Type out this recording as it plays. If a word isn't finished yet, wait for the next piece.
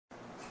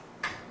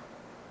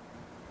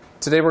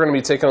Today we're going to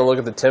be taking a look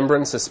at the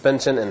Timbren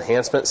Suspension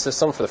Enhancement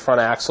System for the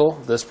front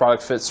axle. This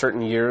product fits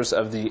certain years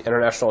of the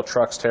International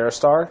Trucks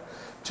TerraStar.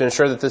 To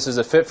ensure that this is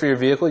a fit for your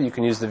vehicle, you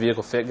can use the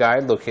vehicle fit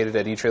guide located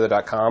at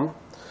etrailer.com.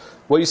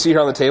 What you see here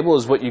on the table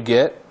is what you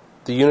get.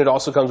 The unit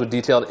also comes with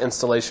detailed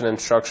installation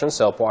instructions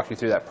to help walk you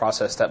through that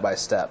process step by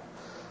step.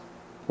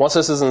 Once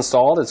this is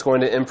installed, it's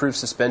going to improve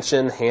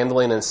suspension,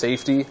 handling, and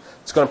safety.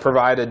 It's going to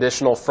provide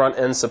additional front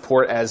end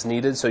support as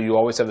needed, so you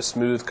always have a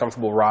smooth,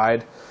 comfortable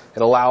ride.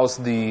 It allows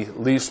the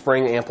leaf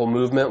spring ample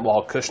movement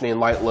while cushioning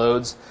light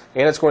loads,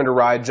 and it's going to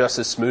ride just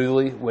as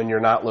smoothly when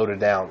you're not loaded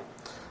down.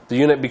 The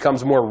unit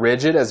becomes more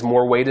rigid as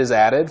more weight is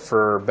added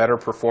for better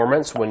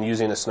performance when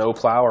using a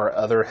snowplow or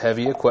other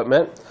heavy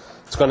equipment.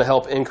 It's going to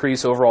help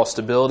increase overall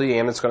stability,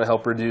 and it's going to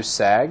help reduce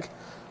sag.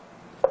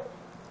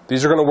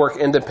 These are going to work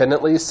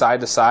independently, side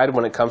to side,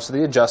 when it comes to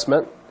the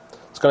adjustment.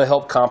 It's going to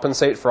help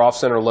compensate for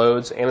off-center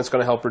loads, and it's going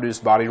to help reduce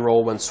body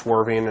roll when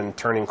swerving and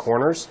turning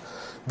corners.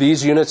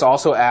 These units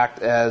also act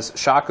as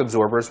shock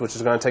absorbers, which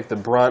is going to take the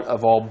brunt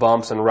of all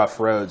bumps and rough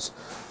roads.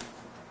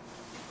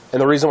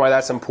 And the reason why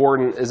that's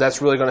important is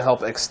that's really going to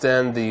help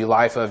extend the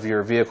life of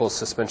your vehicle's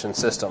suspension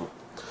system.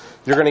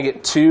 You're going to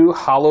get 2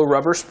 hollow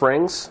rubber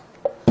springs.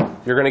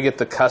 You're going to get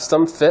the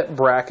custom fit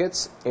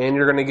brackets, and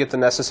you're going to get the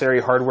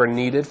necessary hardware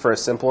needed for a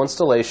simple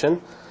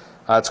installation.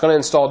 It's going to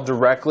install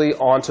directly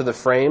onto the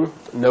frame.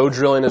 No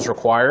drilling is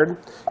required.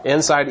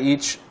 Inside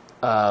each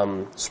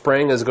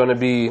spring is going to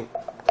be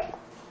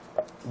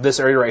this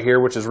area right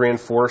here, which is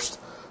reinforced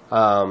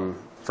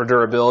for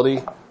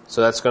durability.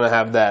 So that's going to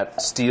have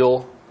that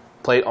steel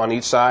plate on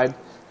each side.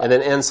 And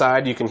then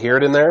inside, you can hear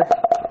it in there,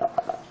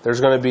 there's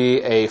going to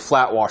be a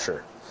flat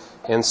washer.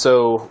 And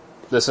so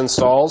this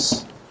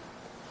installs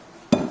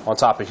on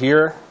top of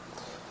here.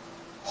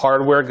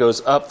 Hardware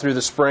goes up through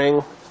the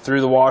spring, through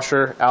the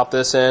washer, out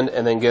this end,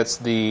 and then gets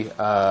the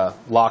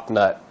lock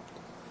nut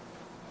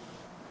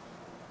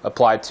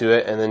applied to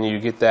it, and then you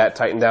get that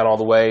tightened down all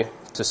the way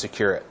to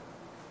secure it.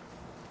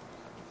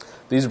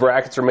 These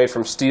brackets are made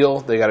from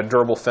steel. They got a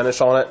durable finish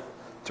on it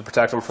to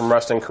protect them from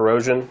rust and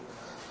corrosion.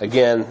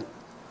 Again,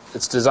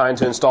 it's designed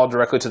to install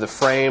directly to the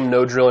frame,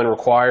 no drilling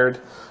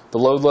required. The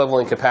load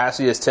leveling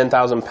capacity is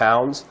 10,000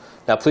 pounds.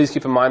 Now please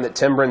keep in mind that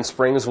Timbren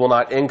springs will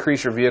not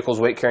increase your vehicle's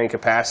weight carrying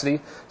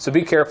capacity, so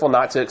be careful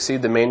not to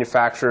exceed the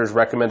manufacturer's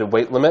recommended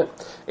weight limit,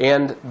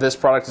 and this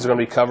product is going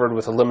to be covered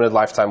with a limited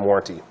lifetime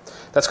warranty.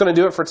 That's going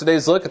to do it for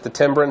today's look at the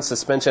Timbren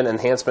Suspension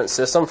Enhancement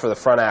System for the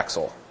front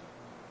axle.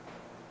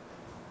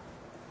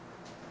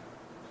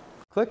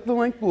 Click the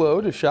link below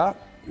to shop,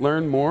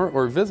 learn more,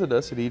 or visit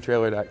us at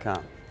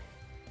etrailer.com.